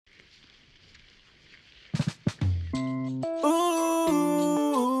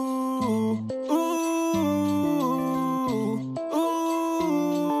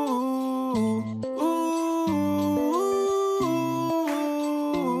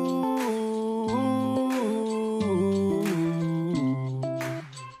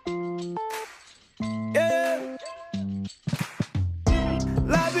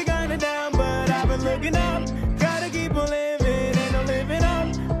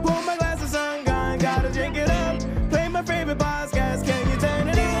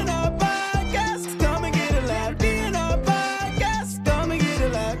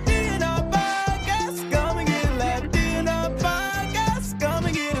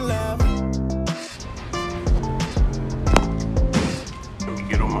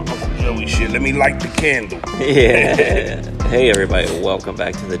and shit. Let me light the candle. Yeah. Hey, everybody. Welcome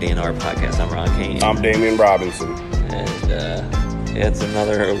back to the DNR podcast. I'm Ron Kane. I'm Damian Robinson. And it's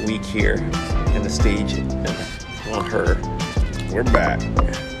another week here in the stage on her. We're back.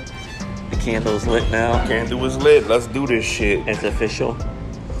 The candle's lit now. Candle is lit. Let's do this shit. It's official.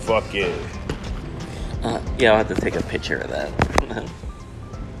 Fuck yeah. Yeah, I'll have to take a picture of that.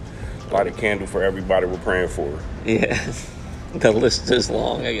 Light a candle for everybody we're praying for. Yeah. The list is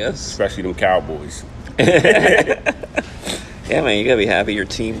long, I guess. Especially them Cowboys. Yeah, man, you gotta be happy your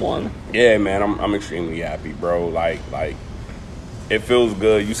team won. Yeah, man, I'm extremely happy, bro. Like, it feels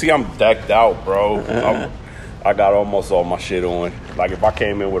good. You see, I'm decked out, bro. I got almost all my shit on. Like, if I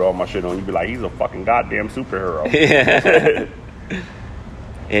came in with all my shit on, you'd be like, he's a fucking goddamn superhero. Yeah.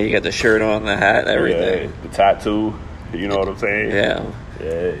 Yeah, you got the shirt on, the hat, everything. Yeah, the tattoo. You know what I'm saying? Yeah.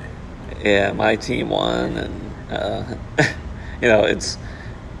 Yeah. Yeah, my team won, and it's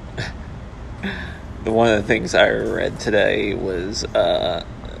one of the things I read today was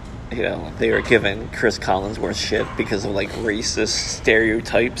they were giving Chris Collinsworth shit because of like racist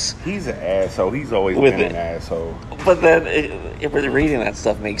stereotypes. He's an asshole. He's always been an asshole. But then reading that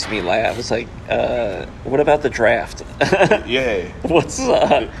stuff makes me laugh. It's like, what about the draft? Yeah. What's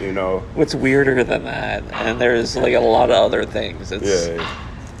weirder than that? And there's like a lot of other things.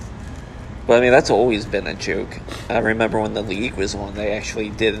 But I mean, that's always been a joke. I remember when the league was on, they actually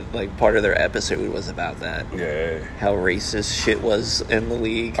did, like, part of their episode was about that. Yeah. How racist shit was in the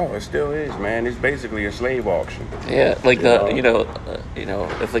league. Oh, it still is, man. It's basically a slave auction. Yeah, like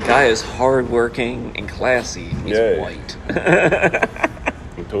if the guy is hardworking and classy, he's white.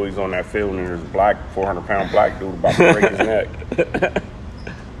 Until he's on that field and there's a 400-pound black dude about to break his neck.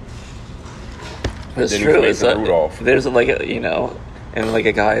 But it's true. There's and like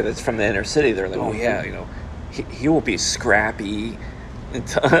a guy that's from the inner city, they're like, oh yeah, he will be scrappy and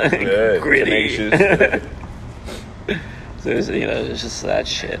gritty. So it's just that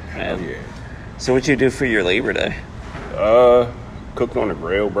shit, man. Oh, yeah. So what'd you do for your Labor Day? Cooked on the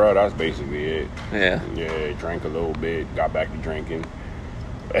grill, bro. That's basically it. Yeah. Yeah, drank a little bit, got back to drinking.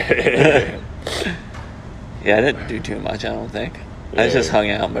 Yeah, I didn't do too much, I don't think. Yeah. I just hung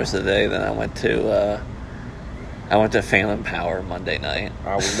out most of the day, then I went to Phantom Power Monday night.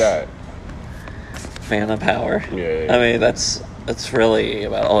 How was that? Phantom Power? Yeah. I mean, that's really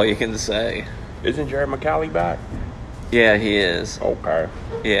about all you can say. Isn't Jared McCallie back? Yeah, he is. Okay.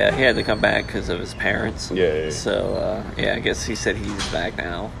 Yeah, he had to come back because of his parents. Yeah. So, I guess he said he's back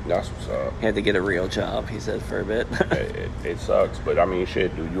now. That's what's up. He had to get a real job, he said, for a bit. It sucks, but I mean,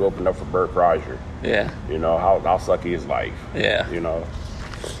 shit, dude, you opened up for Bert Kreischer. Yeah. How sucky is life? Yeah.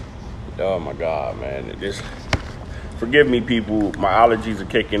 Oh, my God, man. Forgive me, people. My allergies are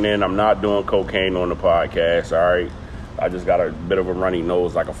kicking in. I'm not doing cocaine on the podcast, all right? I just got a bit of a runny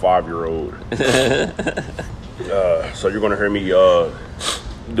nose like a 5-year-old. So you're going to hear me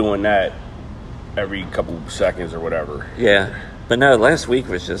doing that every couple seconds or whatever. Yeah. But no, last week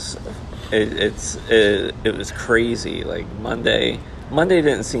was just, it was crazy. Like Monday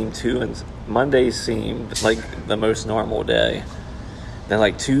didn't seem Monday seemed like the most normal day. Then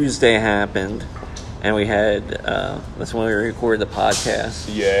like Tuesday happened. And we had, that's when we recorded the podcast.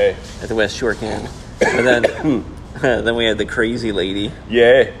 Yeah. At the West Shore Camp. And then we had the crazy lady.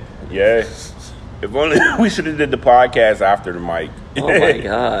 Yeah. If only we should have did the podcast after the mic. Oh my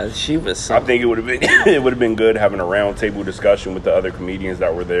God, she was. I think it would have been good having a round table discussion with the other comedians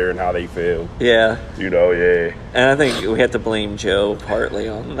that were there and how they feel. Yeah. Yeah. And I think we have to blame Joe partly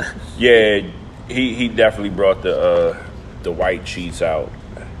on that. Yeah, he definitely brought the white sheets out.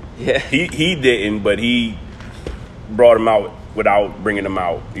 Yeah. He didn't, but he brought him out without bringing them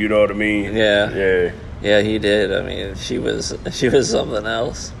out. You know what I mean? Yeah. Yeah, he did. I mean, she was something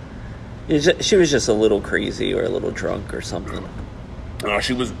else. She was just a little crazy or a little drunk or something.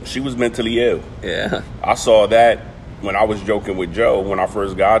 She was mentally ill. Yeah. I saw that when I was joking with Joe when I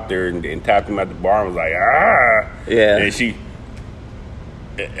first got there and tapped him at the bar and was like, ah. Yeah.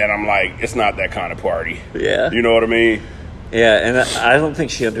 And I'm like, it's not that kind of party. Yeah. You know what I mean? Yeah, and I don't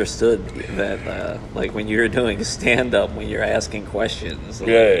think she understood that, like, when you're doing stand-up, when you're asking questions. Like,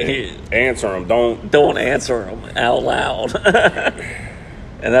 answer them. Don't answer them out loud.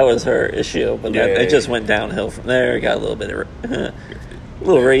 And that was her issue, but it just went downhill from there. It got a little bit of, a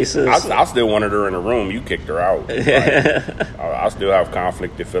little racist. I still wanted her in the room. You kicked her out. Like, I still have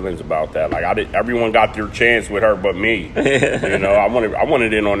conflicted feelings about that. Like, everyone got their chance with her but me. I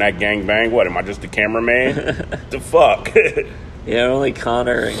wanted in on that gangbang. What, am I just a cameraman? The fuck? Yeah, only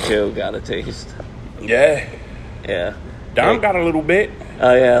Connor and Joe got a taste. Yeah. Yeah. Dom got a little bit.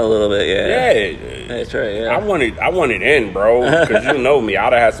 Oh yeah, a little bit. Yeah. Yeah, That's right. Yeah. I wanted in, bro, because you know me.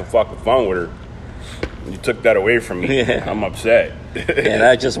 I'd have had some fucking fun with her. You took that away from me. Yeah. I'm upset. Yeah,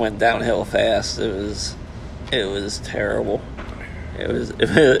 that just went downhill fast. It was terrible.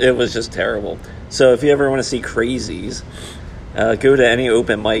 It was just terrible. So if you ever want to see crazies, go to any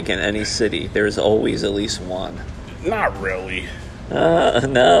open mic in any city. There's always at least one. Not really.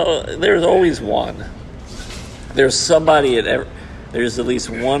 No, there's always one. There's somebody there's at least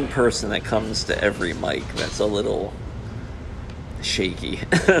one person that comes to every mic that's a little shaky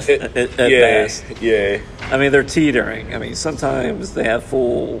at best. Yeah. I mean, they're teetering. I mean, sometimes they have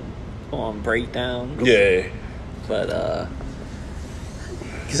full on breakdowns. Yeah. But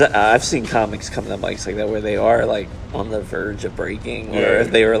because I've seen comics come to mics like that where they are like on the verge of breaking, or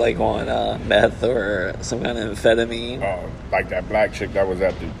if they were like on meth or some kind of amphetamine. Like that black chick that was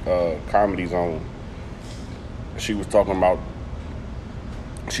at the Comedy Zone. She was talking about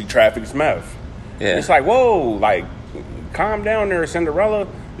she traffics meth. Yeah. It's like, whoa, like, calm down there, Cinderella.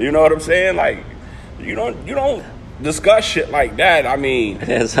 You know what I'm saying? Like, you don't discuss shit like that. I mean,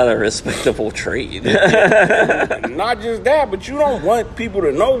 it's not a respectable trade. not just that, but you don't want people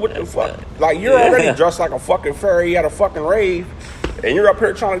to know what the fuck. Like, you're already dressed like a fucking fairy at a fucking rave, and you're up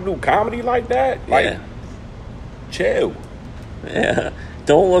here trying to do comedy like that. Like, chill. Yeah.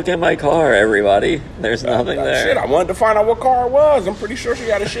 Don't look at my car, everybody. There's nothing there. Shit, I wanted to find out what car it was. I'm pretty sure she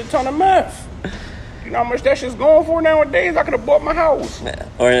got a shit ton of meth. You know how much that shit's going for nowadays? I could have bought my house. Yeah.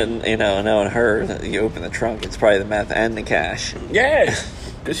 Or, knowing her, you open the trunk, it's probably the meth and the cash. Yeah,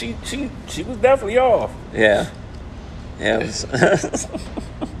 because she was definitely off. Yeah. Yeah, it was...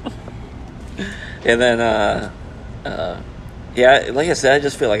 And then, yeah, like I said, I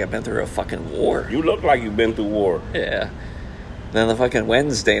just feel like I've been through a fucking war. You look like you've been through war. Yeah. Then the fucking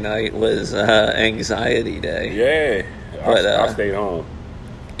Wednesday night was anxiety day. Yeah. But, I stayed home.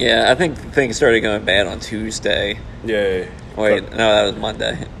 Yeah, I think things started going bad on Tuesday. Yeah. Wait, no, that was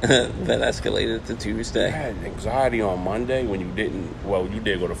Monday. That escalated to Tuesday. I had anxiety on Monday when you didn't... Well, you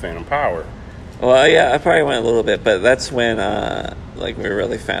did go to Phantom Power. Well, yeah, I probably went a little bit, but that's when, we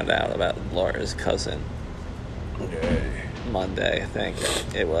really found out about Laura's cousin. Yeah. Monday, I think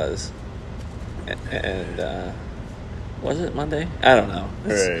it was. And, was it Monday? I don't know.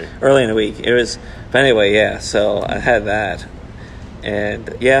 It's early in the week. It was, but anyway, yeah, so I had that.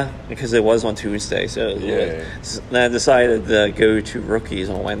 And, yeah, because it was on Tuesday, so and I decided to go to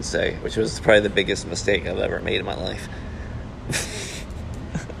Rookies on Wednesday, which was probably the biggest mistake I've ever made in my life.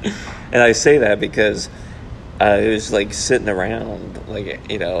 And I say that because I was, like, sitting around, like,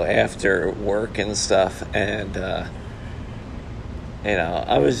 after work and stuff, and,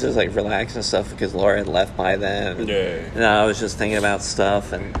 I was just, like, relaxing and stuff because Laura had left by then. And I was just thinking about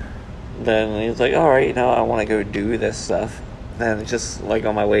stuff, and then he was like, all right, I want to go do this stuff. Then just, like,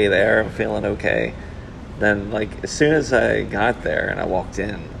 on my way there, I'm feeling okay. Then, like, as soon as I got there and I walked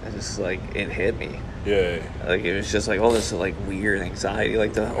in, it just, like, it hit me. Yeah. Like, it was just, like, all this, like, weird anxiety.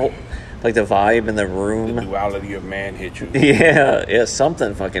 Like, the vibe in the room. The duality of man hit you. Yeah,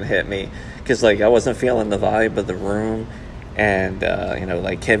 something fucking hit me. Because, like, I wasn't feeling the vibe of the room. And,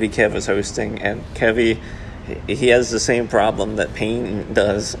 like, Kev was hosting. And Kevy, he has the same problem that Payne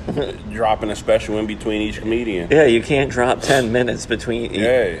does. Dropping a special in between each comedian. Yeah, you can't drop 10 minutes between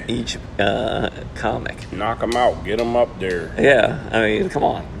each comic. Knock them out. Get them up there. Yeah, I mean, come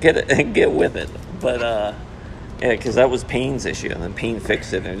on. Get with it. But, yeah, because that was Payne's issue. And then Payne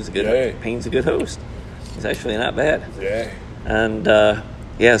fixed it, and it was a good. Payne's a good host. He's actually not bad. Yeah. And,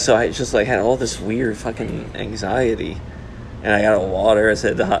 so I just, like, had all this weird fucking anxiety. And I got a water. I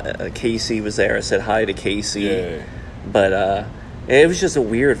said Casey was there. I said hi to Casey. Yeah. But it was just a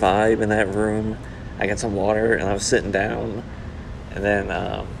weird vibe in that room. I got some water, and I was sitting down. And then,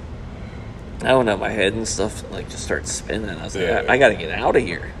 I don't know, my head and stuff, like, just started spinning. I was like, I got to get out of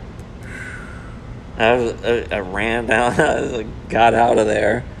here. I ran down. I got out of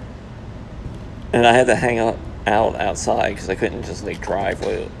there. And I had to hang out outside because I couldn't just, like, drive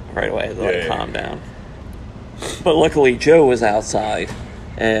right away. I had to, like, calm down. But luckily, Joe was outside,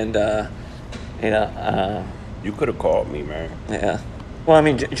 and you could have called me, man. Yeah. Well, I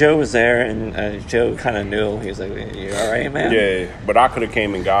mean, Joe was there, and Joe kind of knew. He was like, "You all right, man?" Yeah, but I could have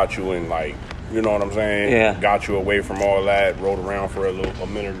came and got you, and, like, you know what I'm saying? Yeah. Got you away from all that. Rode around for a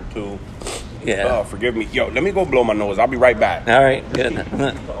minute or two. Yeah. Forgive me. Yo, let me go blow my nose. I'll be right back. All right. Good.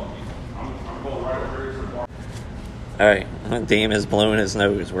 All right, Dame is blowing his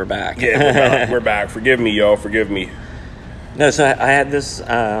nose. We're back. Yeah, we're back. Forgive me, y'all. Forgive me. No, so I had this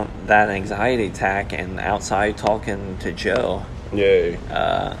that anxiety attack and outside talking to Joe. Yeah.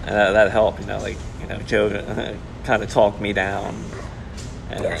 And that helped. Joe kind of talked me down.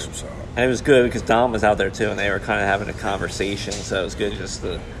 And, That's what's up. and it was good because Dom was out there too, and they were kind of having a conversation, so it was good just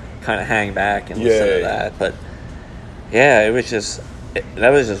to kind of hang back and listen to that. But yeah, it was just that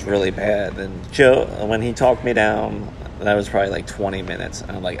was just really bad. And Joe, when he talked me down, that was probably like 20 minutes,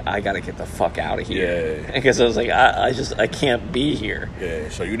 and I'm like, I gotta get the fuck out of here. Yeah. Because I was like, I can't be here. Yeah.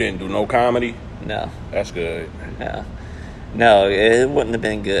 So you didn't do no comedy? No. That's good. Yeah. No, it wouldn't have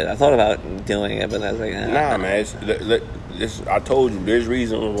been good. I thought about doing it, but I was like, Nah, man. I told you, there's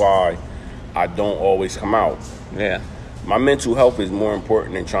reasons why I don't always come out. Yeah. My mental health is more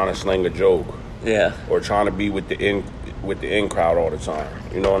important than trying to sling a joke. Yeah. Or trying to be with the in crowd all the time.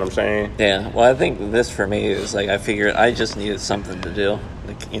 You know what I'm saying? Yeah. Well, I think this for me is like I figured I just needed something to do.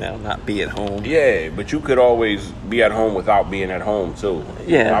 Like, not be at home. Yeah, but you could always be at home without being at home too.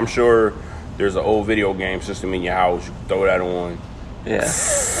 Yeah. I'm sure there's an old video game system in your house. You can throw that on. Yeah.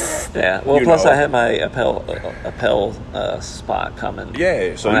 Yeah. Well, plus I had my Appel spot coming.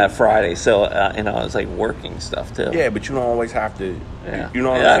 Yeah. So on that Friday, so I was like working stuff too. Yeah, but you don't always have to. Yeah. You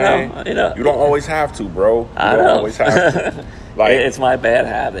know what I'm saying? You don't always have to, bro. I don't know. always have to. Like, it's my bad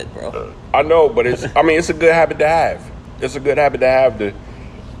habit, bro. I know, but it's a good habit to have. It's a good habit to have to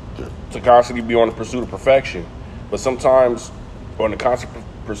constantly be on the pursuit of perfection. But sometimes on the constant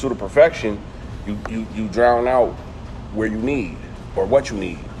pursuit of perfection, you drown out where you need or what you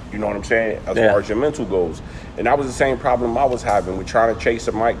need. You know what I'm saying? As far as your mental goes. And that was the same problem I was having with trying to chase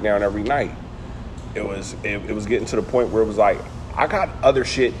a mic down every night. It was getting to the point where it was like, I got other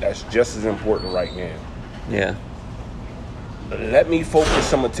shit that's just as important right now. Yeah. Let me focus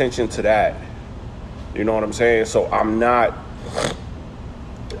some attention to that. You know what I'm saying? So I'm not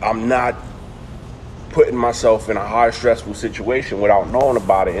putting myself in a high stressful situation without knowing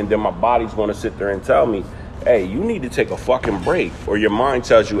about it, and then my body's going to sit there and tell me, hey, you need to take a fucking break. Or your mind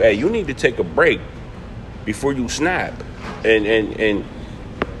tells you, hey, you need to take a break before you snap. And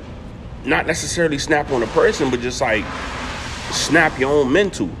not necessarily snap on a person, but just like snap your own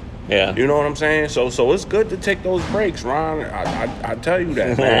mental. Yeah. You know what I'm saying? So it's good to take those breaks, Ron. I tell you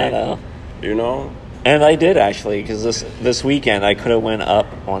that, man. I know. You know? And I did actually, because this weekend I could have went up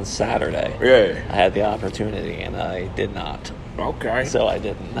on Saturday. Yeah. I had the opportunity, and I did not. Okay. So I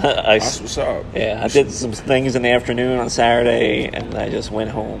didn't. That's what's up. Yeah, I did some things in the afternoon on Saturday, and I just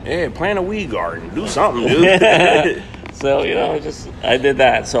went home. Yeah, plant a weed garden. Do something, dude. So, I did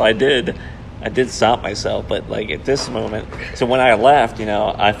that. So I did stop myself, but like at this moment, so when I left,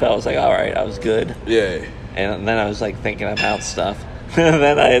 I felt like, all right, I was good. Yeah. And then I was like thinking about stuff. And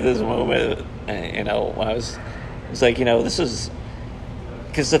then I had this moment, when I was like, this is,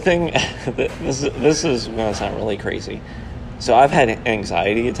 because the thing, this is going to sound really crazy. So I've had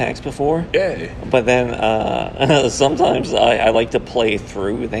anxiety attacks before. Yeah. But then sometimes I like to play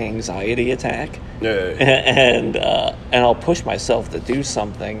through the anxiety attack. Yeah. And I'll push myself to do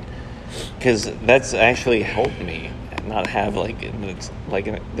something, because that's actually helped me not have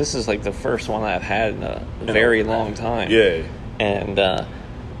this is like the first one I've had in a very long time. Yeah. And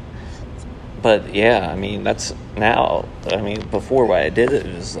but yeah, that's now. Before when I did it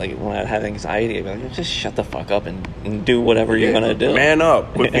was like when I had anxiety, I'd be like, just shut the fuck up and do whatever you're gonna do. Man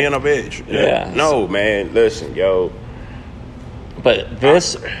up, quit being a bitch. Yeah. No, man, listen, yo. But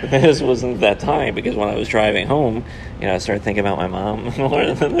this wasn't that time, because when I was driving home, I started thinking about my mom. It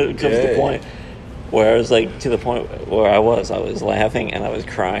comes to the point where I was like, to the point where I was laughing and I was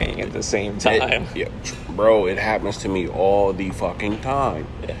crying at the same time. Bro, it happens to me all the fucking time.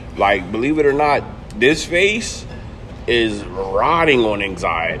 Yeah. Like, believe it or not, this face is rotting on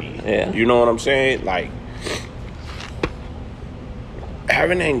anxiety. Yeah. You know what I'm saying? Like,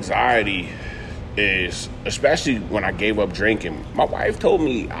 having anxiety is, especially when I gave up drinking. My wife told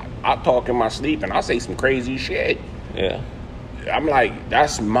me I talk in my sleep and I say some crazy shit. Yeah. I'm like,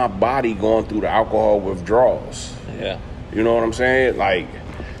 that's my body going through the alcohol withdrawals. Yeah. You know what I'm saying? Like,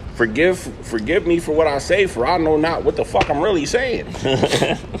 forgive me for what I say, for I know not what the fuck I'm really saying.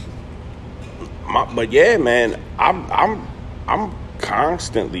 But yeah, man, I'm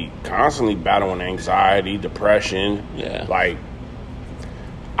constantly battling anxiety, depression. Yeah. Like,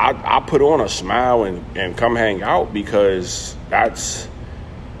 I put on a smile and come hang out because that's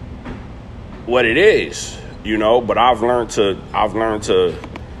what it is, but I've learned to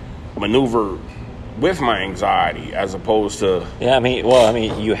maneuver with my anxiety as opposed to... Yeah,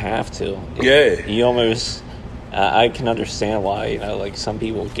 you have to. Yeah. You almost... I can understand why, some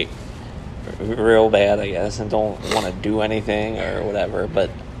people get real bad, I guess, and don't want to do anything or whatever,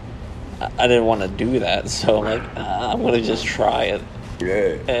 but I didn't want to do that, so I'm like, I'm going to just try it.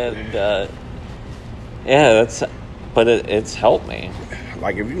 Yeah. And, it's helped me.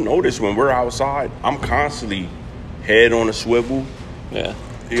 Like, if you notice, when we're outside, I'm constantly head on a swivel, Yeah.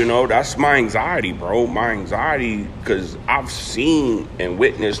 You know, that's my anxiety, bro. My anxiety, because I've seen and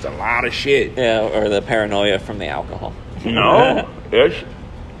witnessed a lot of shit. Yeah, or the paranoia from the alcohol. No,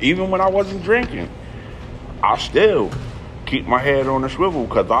 even when I wasn't drinking, I still keep my head on the swivel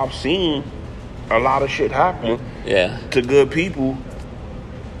because I've seen a lot of shit happen to good people.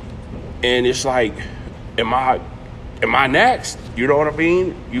 And it's like, am I next? You know what I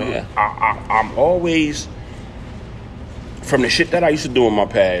mean? I'm always, from the shit that I used to do in my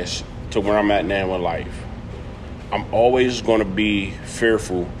past to where I'm at now in life, I'm always going to be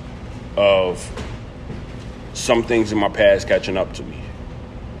fearful of some things in my past catching up to me.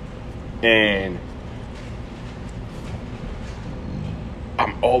 And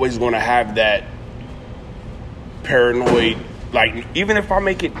I'm always going to have that paranoid, like, even if I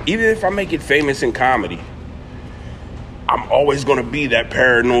make it famous in comedy, I'm always going to be that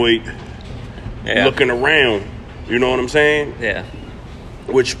paranoid looking around. You know what I'm saying? Yeah.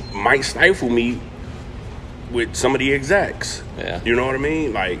 Which might stifle me with some of the execs. Yeah. You know what I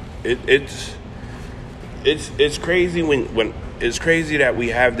mean? Like, it's crazy when it's crazy that we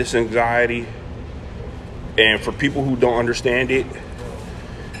have this anxiety, and for people who don't understand it,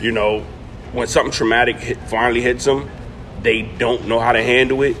 you know, when something traumatic finally hits them, they don't know how to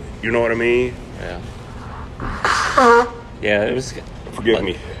handle it. You know what I mean? Yeah. Yeah, it was. Forgive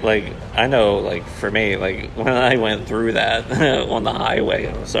me. Like, I know, like, for me, like, when I went through that on the highway,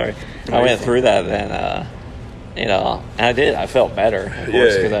 I went through that, then, you know, and I felt better, of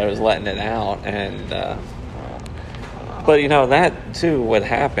course, because I was letting it out, and, but, you know, that, too, what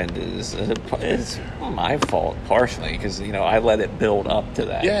happened is my fault, partially, because, you know, I let it build up to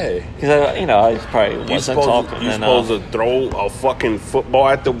that. Yeah. Because, you know, I probably wasn't talking You're enough. supposed to throw a fucking football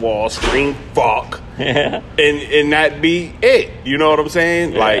at the wall, scream, fuck, and that be it. You know what I'm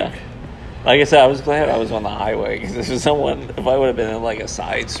saying? Yeah. Like I said, I was glad I was on the highway, because if I would have been in, like, a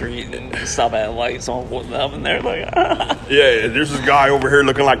side street and stop at a light, someone wouldn't up in there, like, Yeah, there's this guy over here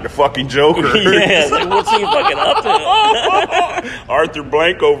looking like the fucking Joker. Yeah, like, what's he fucking up to? Arthur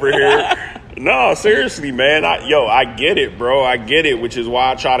Blank over here. No, seriously, man. I get it, bro. I get it, which is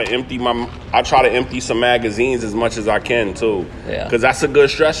why I try to empty some magazines as much as I can too. Yeah. Because that's a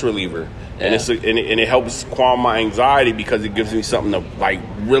good stress reliever. And it helps calm my anxiety because it gives me something to, like,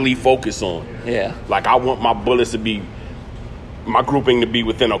 really focus on. Yeah. Like, I want my bullets to be, my grouping to be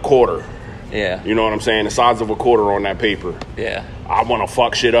within a quarter. Yeah. You know what I'm saying? The size of a quarter on that paper. Yeah. I want to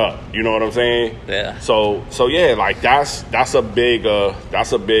fuck shit up. You know what I'm saying? Yeah. So yeah, like, that's a big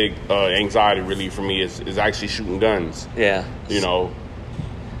anxiety relief for me is actually shooting guns. Yeah. You know.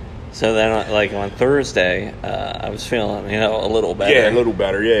 So then, like, on Thursday, I was feeling, you know, a little better. Yeah, a little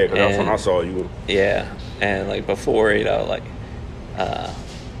better. Yeah, because that's when I saw you. Yeah, and, like, before, you know, like,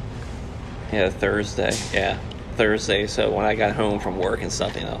 Thursday. Yeah. Thursday, so when I got home from work and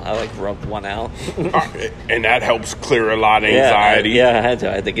stuff, you know, I, like, rubbed one out. And that helps clear a lot of anxiety. I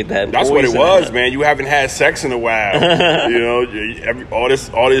had to get that. That's what it was, man. You haven't had sex in a while. You know,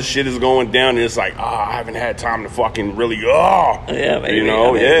 all this shit is going down, and it's like, I haven't had time to fucking really, Yeah, maybe. you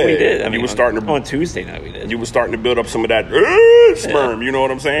know, we did. you were starting on Tuesday night we did. You were starting to build up some of that sperm. You know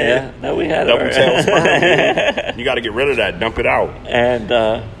what I'm saying? Yeah, no, we had double tail sperm. You got to get rid of that. Dump it out.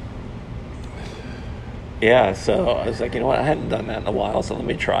 And yeah, so I was like, you know what? I hadn't done that in a while, so let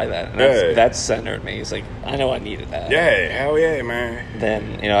me try that. And that centered me. It's like, I know I needed that. Yeah, hell yeah, man.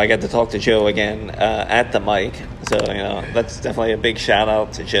 Then, you know, I got to talk to Joe again at the mic. So, you know, that's definitely a big shout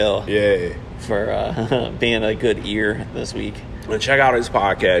out to Joe. Yeah. For being a good ear this week. And check out his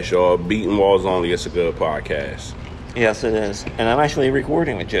podcast, y'all. Beating Walls Only. It's a good podcast. Yes, it is. And I'm actually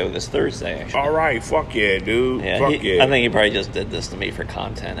recording with Joe this Thursday, actually. All right. Fuck yeah, dude. Yeah, fuck yeah. I think he probably just did this to me for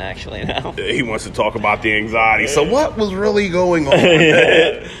content, actually, now. He wants to talk about the anxiety. So what was really going on?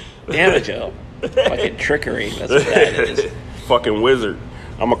 Damn it, Joe. Fucking trickery. That's what that is. Fucking wizard.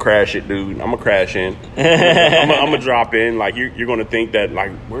 I'm going to crash it, dude. I'm going to crash in. I'm going to drop in. Like, you're going to think that,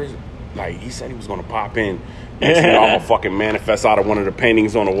 like, where's... Like, he said he was going to pop in. Next thing I'm going to fucking manifest out of one of the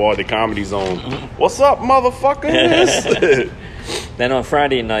paintings on the wall at the Comedy Zone. What's up, motherfuckers? Then on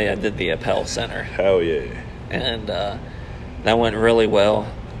Friday night, I did the Appel Center. Hell yeah. And that went really well.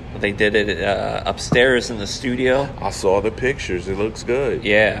 They did it upstairs in the studio. I saw the pictures. It looks good.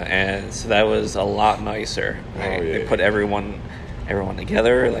 Yeah, and so that was a lot nicer. They put everyone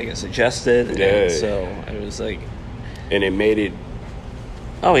together, like I suggested. Yeah. And so it was like... And it made it...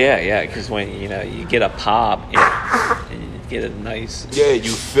 Oh, yeah, because when, you know, you get a pop, you get a nice... Yeah, you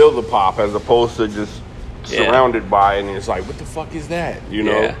feel the pop as opposed to just surrounded by it, and it's like, what the fuck is that, you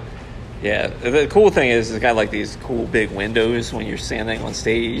know? Yeah. The cool thing is it's got, like, these cool big windows when you're standing on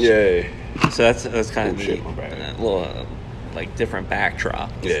stage. Yeah. So that's kind of neat. Shit, my bad. Little like different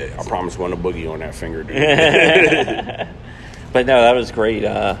backdrops. Yeah, I promise one a boogie on that finger, dude. But no, that was great.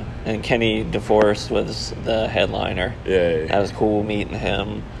 And Kenny DeForest was the headliner. Yeah. That was cool meeting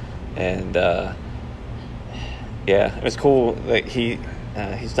him. And yeah, it was cool that he's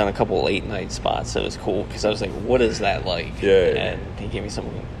done a couple late night spots. So it was cool because I was like, what is that like? Yeah. And he gave me some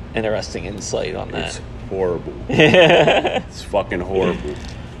interesting insight on that. It's horrible. It's fucking horrible.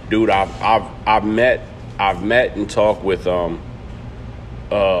 Dude, I've met and talked with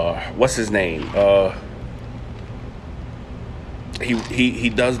what's his name? He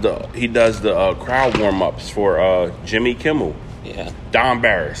does the crowd warm ups for Jimmy Kimmel. Yeah. Don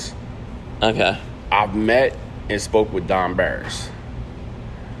Barris. Okay. I've met and spoke with Don Barris.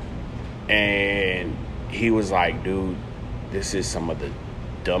 And he was like, dude, this is some of the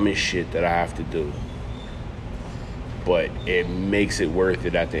dumbest shit that I have to do. But it makes it worth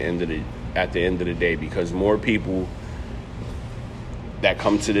it at the end of the day, because more people that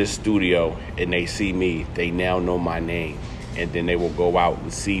come to this studio and they see me, they now know my name. And then they will go out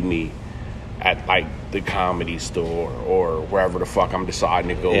and see me at like the comedy store or wherever the fuck I'm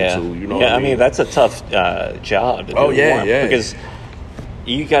deciding to go to. You know? Yeah, I mean that's a tough job. To do yeah. Because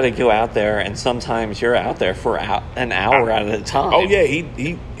you got to go out there, and sometimes you're out there for an hour at a time. Oh yeah, he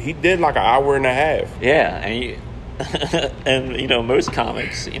did like an hour and a half. Yeah, and and you know most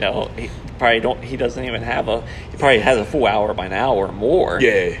comics, you know, he doesn't even have he probably has a full hour by now or more.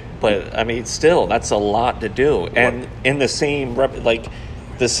 Yeah. But I mean, still, that's a lot to do, and in the same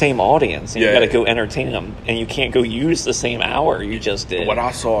the same audience, and you got to go entertain them, and you can't go use the same hour you just did. What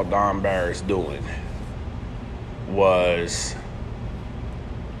I saw Don Barris doing was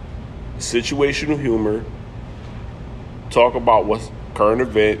situational humor, talk about what's current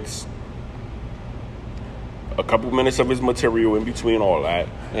events, a couple minutes of his material in between all that.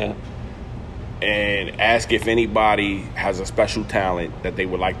 Yeah. And ask if anybody has a special talent that they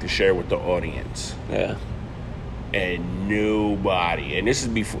would like to share with the audience. Yeah. And nobody. And this is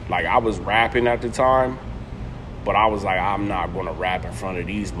before, like, I was rapping at the time, but I was like, I'm not going to rap in front of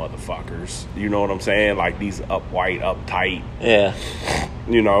these motherfuckers. You know what I'm saying? Like, these uptight. Yeah.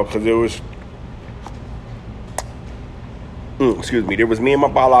 You know, because it was, excuse me, there was me and my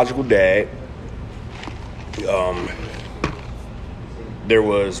biological dad.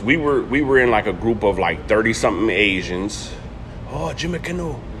 We were in like a group of like 30-something Asians. Oh, Jimmy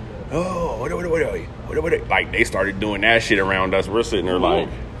Canoe. Oh, what? Like they started doing that shit around us. We're sitting there like,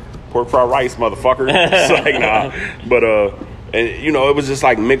 pork fried rice, motherfucker. It's like, nah. But and you know, it was just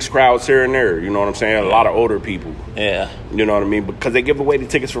like mixed crowds here and there. You know what I'm saying? A lot of older people. Yeah. You know what I mean? Because they give away the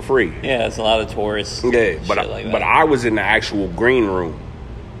tickets for free. Yeah, it's a lot of tourists. Yeah, but I was in the actual green room,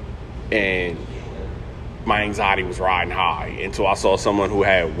 and my anxiety was riding high until I saw someone who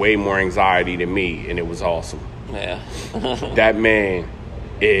had way more anxiety than me, and it was awesome. Yeah. That man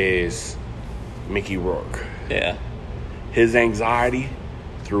is Mickey Rourke. Yeah. His anxiety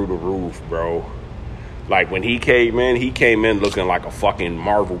through the roof, bro. Like when he came in looking like a fucking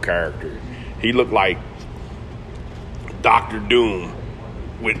Marvel character. He looked like Dr. Doom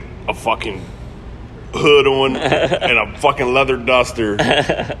with a fucking hood on and a fucking leather duster.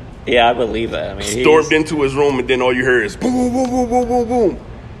 Yeah, I believe that. I mean, stormed into his room, and then all you hear is boom, boom, boom, boom, boom, boom, boom.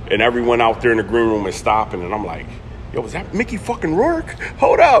 And everyone out there in the green room is stopping, and I'm like, yo, is that Mickey fucking Rourke?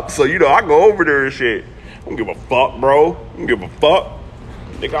 Hold up. So, you know, I go over there and shit. I don't give a fuck, bro. I don't give a fuck.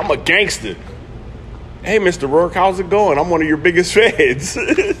 Nigga, I'm a gangster. Hey, Mr. Rourke, how's it going? I'm one of your biggest fans.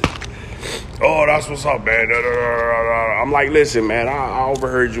 Oh, that's what's up, man. I'm like, listen, man, I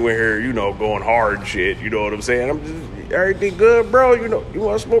overheard you in here, you know, going hard and shit. You know what I'm saying? I'm just, everything good, bro? You know, you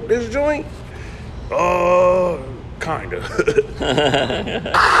want to smoke this joint? Kinda.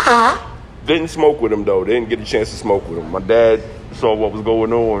 Didn't smoke with him, though. Didn't get a chance to smoke with him. My dad saw what was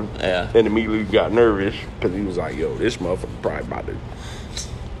going on. Yeah. And immediately got nervous because he was like, yo, this motherfucker probably about to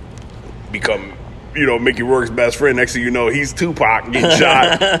become, you know, Mickey Rourke's best friend. Next thing you know, he's Tupac getting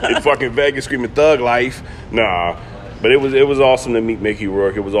shot in fucking Vegas screaming thug life. Nah. But it was awesome to meet Mickey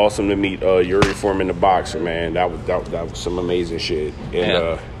Rourke. It was awesome to meet Yuri Foreman, the boxer, man. That was some amazing shit.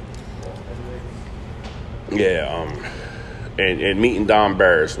 And and meeting Don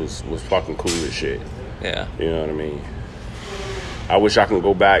Barris was fucking cool as shit. Yeah. You know what I mean? I wish I could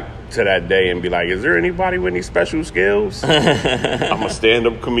go back to that day and be like, is there anybody with any special skills? I'm a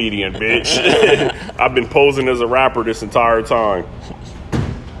stand-up comedian, bitch. I've been posing as a rapper this entire time.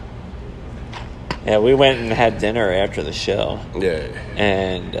 Yeah, we went and had dinner after the show. Yeah.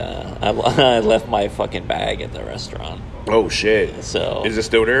 And I left my fucking bag at the restaurant. Oh, shit. So is it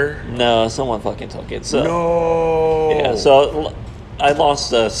still there? No, someone fucking took it. So, no. Yeah, so I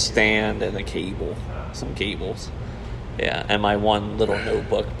lost a stand and a cable. Some cables. Yeah, and my one little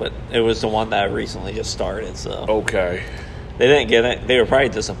notebook, but it was the one that I recently just started, so. Okay. They didn't get it. They were probably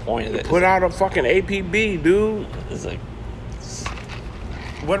disappointed. Put out a fucking APB, dude. It's like...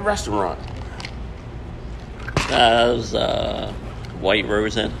 What restaurant? That was White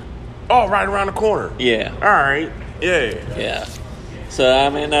Rose Inn. Oh, right around the corner. Yeah. All right. Yeah. Yeah. So, I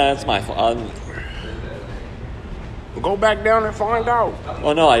mean, it's my fault. Go back down and find out.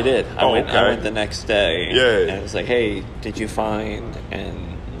 Well, no, I did. I Okay. went the next day. Yeah. And it was like, hey, did you find?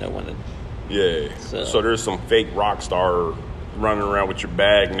 And no one had. Yeah. So there's some fake rock star running around with your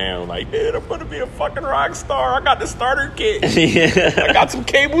bag now. Like, dude, I'm going to be a fucking rock star. I got the starter kit. Yeah. I got some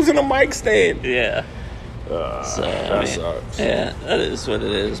cables and a mic stand. Yeah. So, that sucks. Yeah, that is what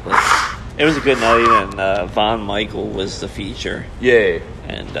it is. But it was a good night, and Von Michael was the feature. Yeah.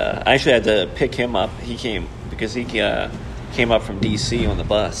 And I actually had to pick him up. He came because he came up from D.C. on the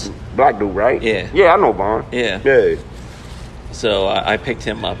bus. Black dude, right? Yeah. Yeah, I know Vaughn. Yeah. Yeah. So I picked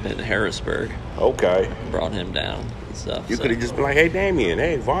him up in Harrisburg. Okay. Brought him down and stuff. You could have just been like, hey, Damien,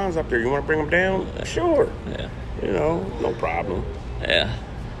 hey, Vaughn's up there. You want to bring him down? Sure. Yeah. You know, no problem. Yeah.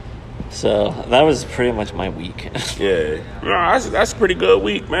 So that was pretty much my week. Yeah. No, that's a pretty good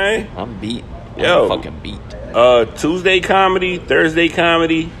week, man. I'm beat. Yo. I'm fucking beat. Tuesday comedy, Thursday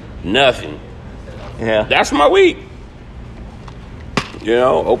comedy, nothing. Yeah. That's my week. You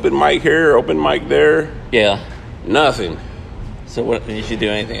know, open mic here, open mic there. Yeah. Nothing. So what? Did you do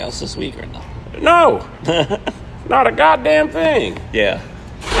anything else this week or no? No. Not a goddamn thing. Yeah.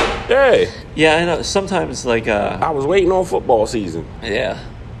 Yeah. Yeah, I know. Sometimes like I was waiting on football season. yeah.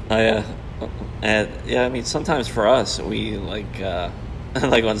 And yeah, I mean sometimes for us we like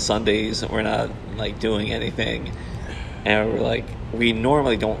like on Sundays we're not like doing anything, and we're like we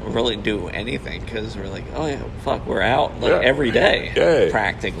normally don't really do anything because we're like, oh yeah, fuck, we're out like every day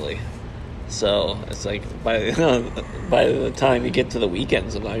practically. So it's like by the time you get to the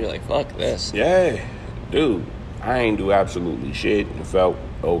weekends, sometimes you're like, fuck this. Yeah. Dude, I ain't do absolutely shit. It felt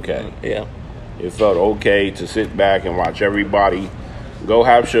okay. Yeah. It felt okay to sit back and watch everybody go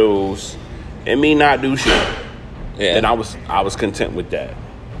have shows and me not do shit. Yeah. And I was content with that.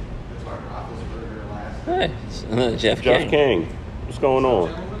 Hey, Jeff Jeff King. What's going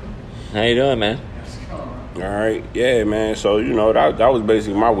on? How you doing, man? All right. Yeah, man. So, you know, that was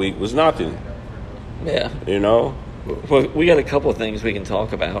basically my week. Was nothing. Yeah. You know? Well, we got a couple of things we can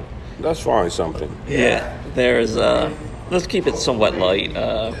talk about. Let's find something. Yeah. There's let's keep it somewhat light.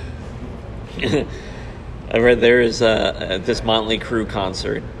 I read there is this Motley Crue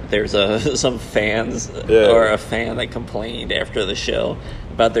concert. There's some fans or a fan that complained after the show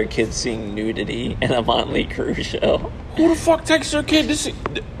about their kids seeing nudity in a Motley Crue show. Who the fuck takes their kid to see?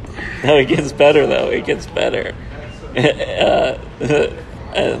 No, it gets better though. It gets better.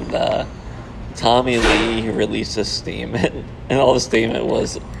 And Tommy Lee released a statement, and all the statement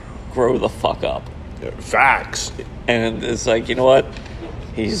was, "Grow the fuck up." Facts. And it's like, you know what?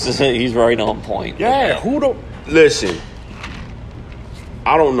 He's right on point. Yeah, listen,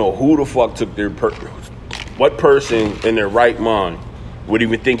 I don't know who the fuck took what person in their right mind would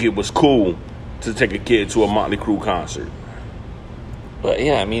even think it was cool to take a kid to a Motley Crue concert. But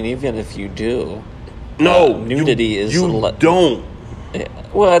yeah, I mean, even if you do, no, nudity is don't.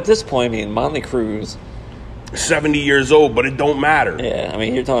 Well, at this point, I mean, Motley Crue's 70 years old, but it don't matter. Yeah, I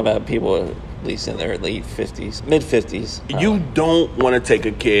mean, you're talking about people at least in their late 50s, mid 50s. You don't want to take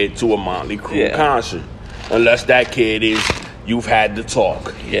a kid to a Motley Crue concert unless that kid is you've had the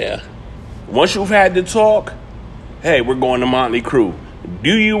talk. Yeah. Once you've had the talk, hey, we're going to Motley Crue.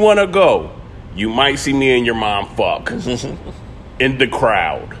 Do you want to go? You might see me and your mom fuck in the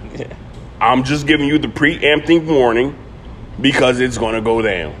crowd. Yeah. I'm just giving you the preempting warning because it's going to go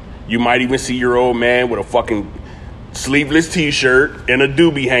down. You might even see your old man with a fucking sleeveless t-shirt and a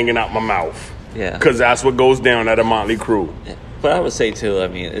doobie hanging out my mouth. Yeah. Because that's what goes down at a Motley Crue. Yeah. But I would say, too, I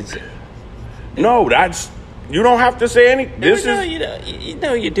mean, it's... No, that's... You don't have to say anything.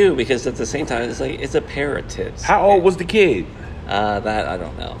 You do, because at the same time, it's like, it's a pair of tits. How old was the kid? That, I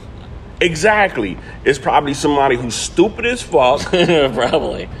don't know. Exactly. It's probably somebody who's stupid as fuck.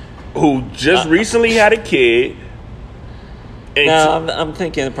 Probably. Who just recently had a kid. No, I'm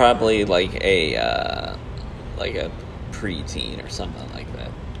thinking probably like a preteen or something like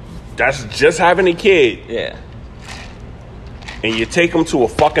that. That's just having a kid. Yeah. And you take them to a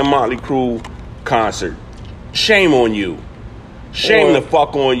fucking Motley Crue concert. Shame on you. Shame the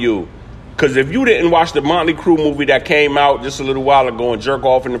fuck on you. Because if you didn't watch the Motley Crue movie that came out just a little while ago and jerk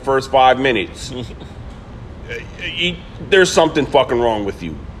off in the first 5 minutes, there's something fucking wrong with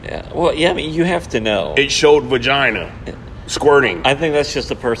you. Yeah. Well, yeah, I mean, you have to know. It showed vagina. squirting. I think that's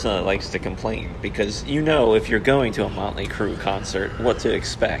just a person that likes to complain because if you're going to a Motley Crue concert, what to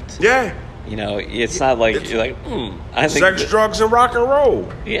expect. Yeah. It's not like you're like, I think sex, drugs, and rock and roll.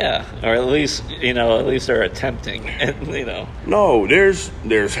 Yeah, or at least they're attempting. And No, there's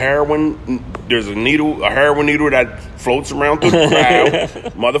heroin. There's a heroin needle that floats around through the crowd.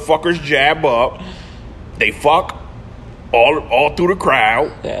 Motherfuckers jab up. They fuck all through the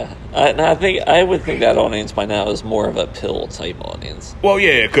crowd. Yeah, I would think that audience by now is more of a pill type audience. Well,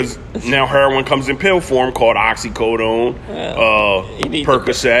 yeah, because now heroin comes in pill form called oxycodone,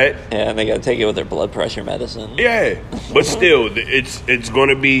 Percocet. And they got to take it with their blood pressure medicine. Yeah, but still, it's going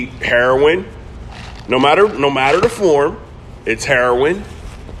to be heroin, no matter the form. It's heroin,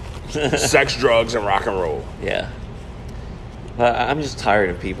 sex, drugs, and rock and roll. Yeah, I'm just tired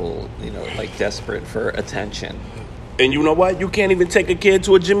of people, desperate for attention. And you know what? You can't even take a kid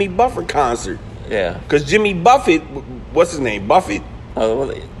to a Jimmy Buffett concert. Yeah. Because Jimmy Buffett, what's his name? Buffett? Oh,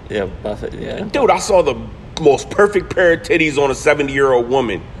 well, yeah, Buffett, yeah. Dude, I saw the most perfect pair of titties on a 70-year-old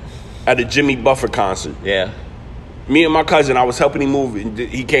woman at a Jimmy Buffett concert. Yeah. Me and my cousin, I was helping him move, and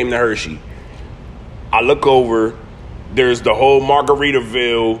he came to Hershey. I look over, there's the whole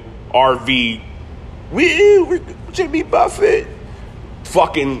Margaritaville RV. We're Jimmy Buffett.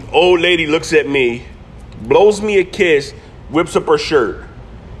 Fucking old lady looks at me, blows me a kiss, whips up her shirt.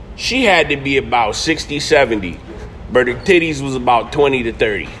 She had to be about 60, 70, but her titties was about 20 to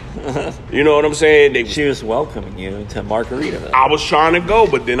 30. You know what I'm saying? She was welcoming you to Margaritaville. I was trying to go,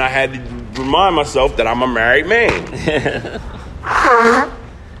 but then I had to remind myself that I'm a married man.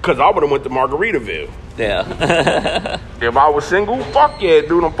 Because I would have went to Margaritaville. Yeah. If I was single, fuck yeah,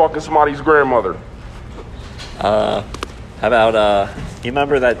 dude, I'm fucking somebody's grandmother. How about, you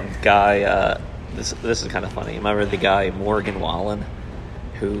remember that guy, this is kind of funny. Remember the guy Morgan Wallen,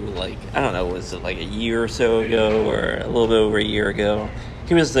 who I don't know, was it like a year or so ago, or a little bit over a year ago?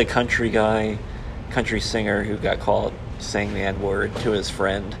 He was the country singer who got caught saying the N-word to his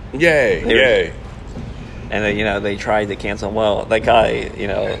friend. Yeah. And then, they tried to cancel him. Well, that guy,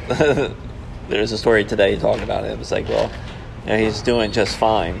 there's a story today talking about it. It was like, well, he's doing just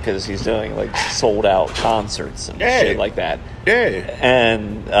fine because he's doing sold out concerts and shit like that. Yeah.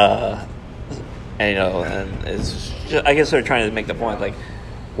 And and it's just, I guess they're trying to make the point,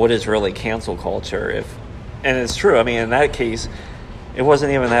 what is really cancel culture? And it's true. I mean, in that case, it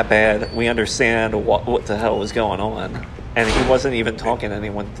wasn't even that bad. We understand what the hell was going on, and he wasn't even talking to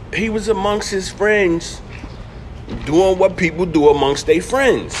anyone. He was amongst his friends, doing what people do amongst their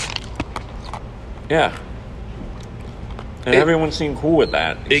friends. Yeah. And everyone seemed cool with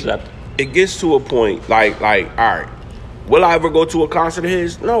that, except it gets to a point all right, will I ever go to a concert of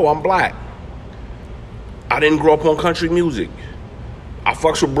his? No, I'm black. I didn't grow up on country music. I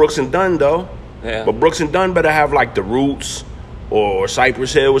fucks with Brooks and Dunn though. Yeah. But Brooks and Dunn better have the Roots or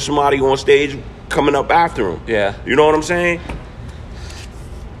Cypress Hill with somebody on stage coming up after him. Yeah. You know what I'm saying?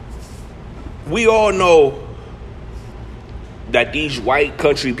 We all know that these white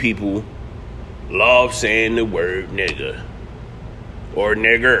country people love saying the word nigga or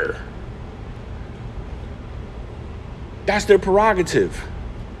nigger. That's their prerogative.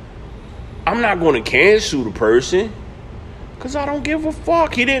 I'm not going to cancel the person because I don't give a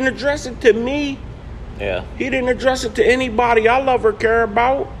fuck. He didn't address it to me. Yeah. He didn't address it to anybody I love or care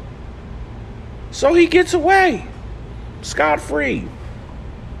about. So he gets away scot-free.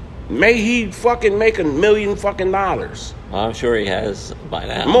 May he fucking make $1 million fucking dollars. I'm sure he has by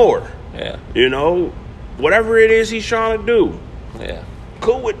now. More. Yeah. Whatever it is he's trying to do. Yeah.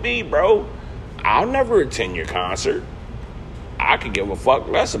 Cool with me, bro. I'll never attend your concert. I could give a fuck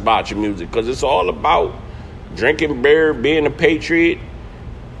less about your music because it's all about drinking beer, being a patriot,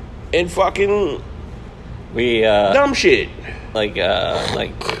 and fucking dumb shit. Like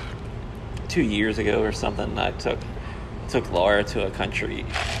 2 years ago or something, I took Laura to a country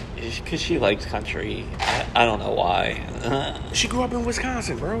because she likes country. I don't know why. She grew up in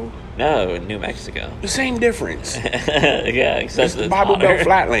Wisconsin, bro. No, in New Mexico. The same difference. Yeah, except it's Bible Belt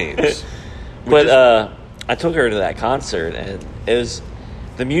Flatlands. But I took her to that concert, and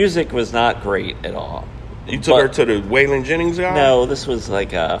the music was not great at all. You took her to the Waylon Jennings guy? No, this was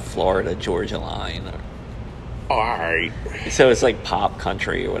a Florida Georgia line. Oh, all right. So it's pop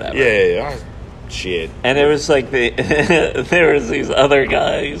country or whatever. Yeah, shit. And it was there was these other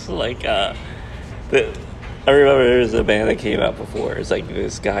guys I remember there was a band that came out before. It's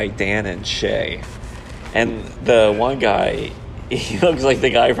this guy Dan and Shay, and the one guy, he looks like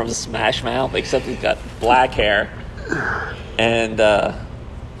the guy from Smash Mouth, except he's got black hair. And I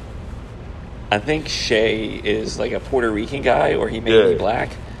think Shay is a Puerto Rican guy, or he may be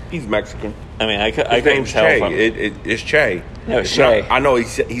black. He's Mexican. I mean, I His couldn't name's tell Che. from... It's Che. No, It's Shay. not- I know he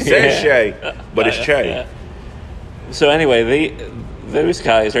says Che, but it's Che. Yeah. So anyway, those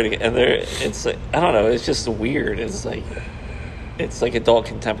guys are, and it's like, I don't know, it's just weird. It's like adult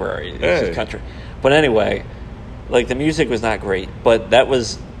contemporary. It's just country. But anyway, like the music was not great, but that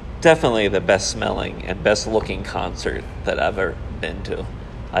was definitely the best smelling and best looking concert that I've ever been to.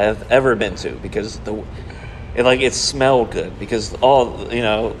 I have ever been to, because it smelled good, because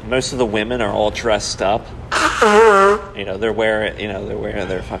most of the women are all dressed up. They're wearing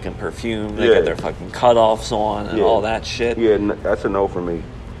their fucking perfume. They got their fucking cutoffs on and all that shit. Yeah, that's a no for me.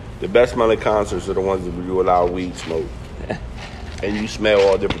 The best smelling concerts are the ones that you allow weed smoke, and you smell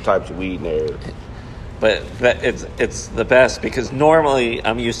all different types of weed in there. But it's the best, because normally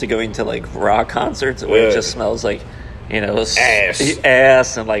I'm used to going to like rock concerts where it just smells like,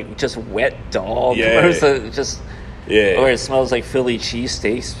 ass and like just wet dog. Yeah. Or it smells like Philly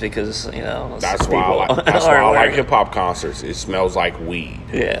cheesesteaks, because That's why I like hip hop concerts. It smells like weed.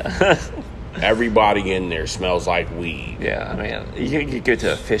 Yeah. Everybody in there smells like weed. Yeah, I mean, you could go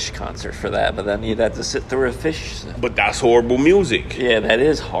to a Fish concert for that, but then you'd have to sit through a Fish. But that's horrible music. Yeah, that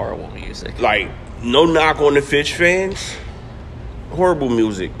is horrible music. Like, no knock on the Fish fans. Horrible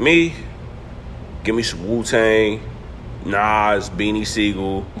music. Me, give me some Wu-Tang, Nas, Beanie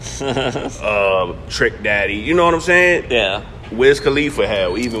Siegel, Trick Daddy. You know what I'm saying? Yeah. Wiz Khalifa,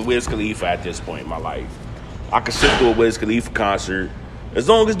 hell, even Wiz Khalifa at this point in my life. I could sit through a Wiz Khalifa concert as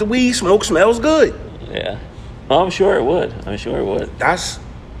long as the weed smoke smells good. Yeah. Well, I'm sure it would. That's...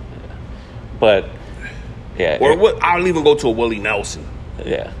 But, yeah. I'll even go to a Willie Nelson.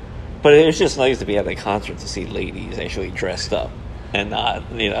 Yeah. But it was just nice to be at the concert to see ladies actually dressed up and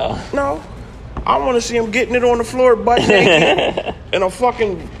not, No. I want to see him getting it on the floor butt naked and a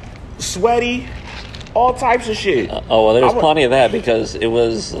fucking sweaty, all types of shit. There was plenty of that, because it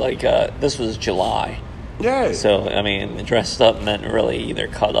was like, this was July. Yeah. So, I mean, dressed up meant really either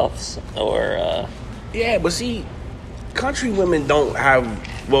cut-offs or... Yeah, but see, country women don't have...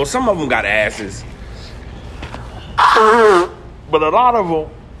 Well, some of them got asses. But a lot of them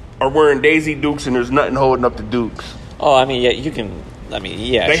are wearing Daisy Dukes, and there's nothing holding up the Dukes. Oh, I mean, yeah, you can... I mean,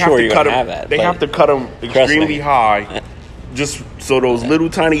 yeah, They sure, have to you're cut going to them, have that. They have to cut them extremely high, just so those little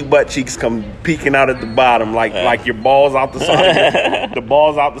tiny butt cheeks come peeking out at the bottom, like your balls out the side, the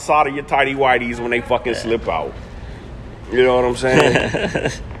balls out the side of your tighty whities when they fucking slip out. You know what I'm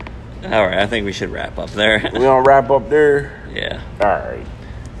saying? All right, I think we should wrap up there. We gonna wrap up there? Yeah. All right.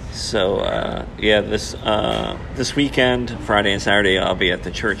 So, this weekend, Friday and Saturday, I'll be at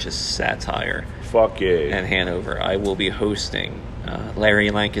the Church's Satire. Fuck yeah. In Hanover. I will be hosting.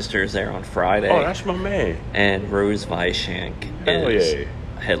 Larry Lancaster is there on Friday. Oh, that's my man. And Rose Weishank is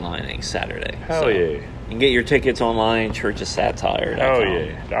headlining Saturday. Hell yeah. You can get your tickets online, churchofsatire.com. Hell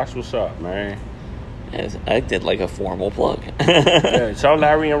yeah. That's what's up, man. Yes, I did like a formal plug. Yeah, tell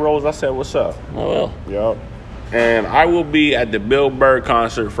Larry and Rose I said what's up. I will. Yup. And I will be at the Bill Burr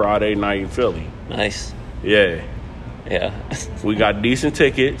concert Friday night in Philly. Nice. Yeah. Yeah. We got decent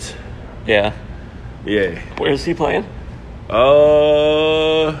tickets. Yeah. Yeah. Where is he playing?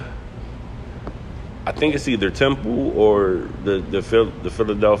 I think it's either Temple or the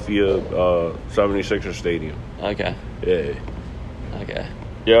Philadelphia 76ers Stadium. Okay. Yeah. Okay.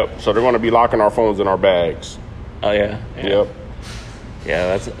 Yep. So they're going to be locking our phones in our bags. Oh, yeah. Yep.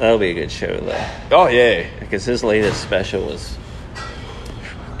 Yeah, that'll be a good show, though. Oh, yeah. Because his latest special was...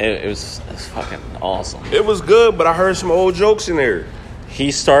 It was fucking awesome. It was good, but I heard some old jokes in there.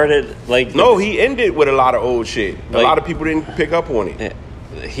 He started, like... No, he ended with a lot of old shit. A lot of people didn't pick up on it.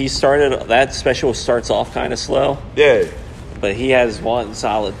 He started... That special starts off kind of slow. Yeah. But he has one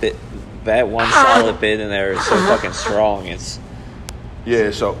solid bit. That one solid bit in there is so fucking strong. It's...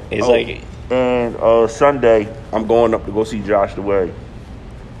 Yeah, so... It's like... And Sunday, I'm going up to go see Josh the Way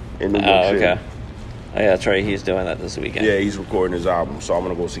in New York City. Okay. Oh, yeah, that's right. He's doing that this weekend. Yeah, he's recording his album, so I'm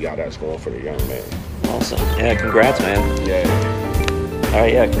going to go see how that's going for the young man. Awesome. Yeah, congrats, man. Yeah. All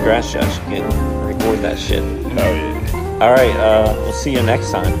right, yeah, congrats, Josh. You can record that shit. Hell yeah. All right, we'll see you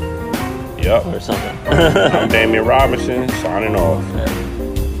next time. Yep. Or something. I'm Damian Robinson, signing off.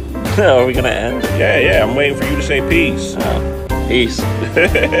 Are we going to end? Yeah, I'm waiting for you to say peace. Peace.